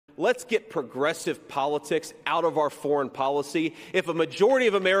let's get progressive politics out of our foreign policy. If a majority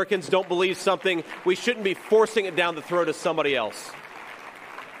of Americans don't believe something, we shouldn't be forcing it down the throat of somebody else.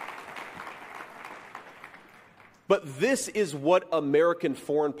 But this is what American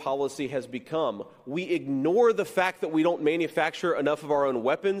foreign policy has become. We ignore the fact that we don't manufacture enough of our own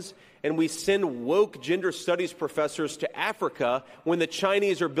weapons, and we send woke gender studies professors to Africa when the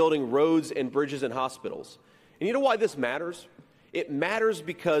Chinese are building roads and bridges and hospitals. And you know why this matters? It matters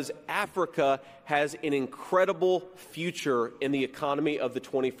because Africa has an incredible future in the economy of the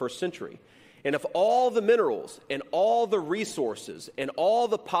 21st century. And if all the minerals and all the resources and all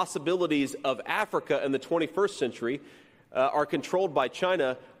the possibilities of Africa in the 21st century are controlled by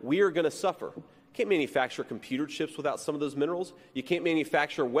China, we are going to suffer. You can't manufacture computer chips without some of those minerals. You can't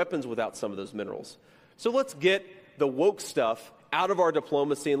manufacture weapons without some of those minerals. So let's get the woke stuff out of our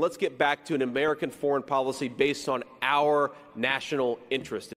diplomacy and let's get back to an American foreign policy based on our national interest.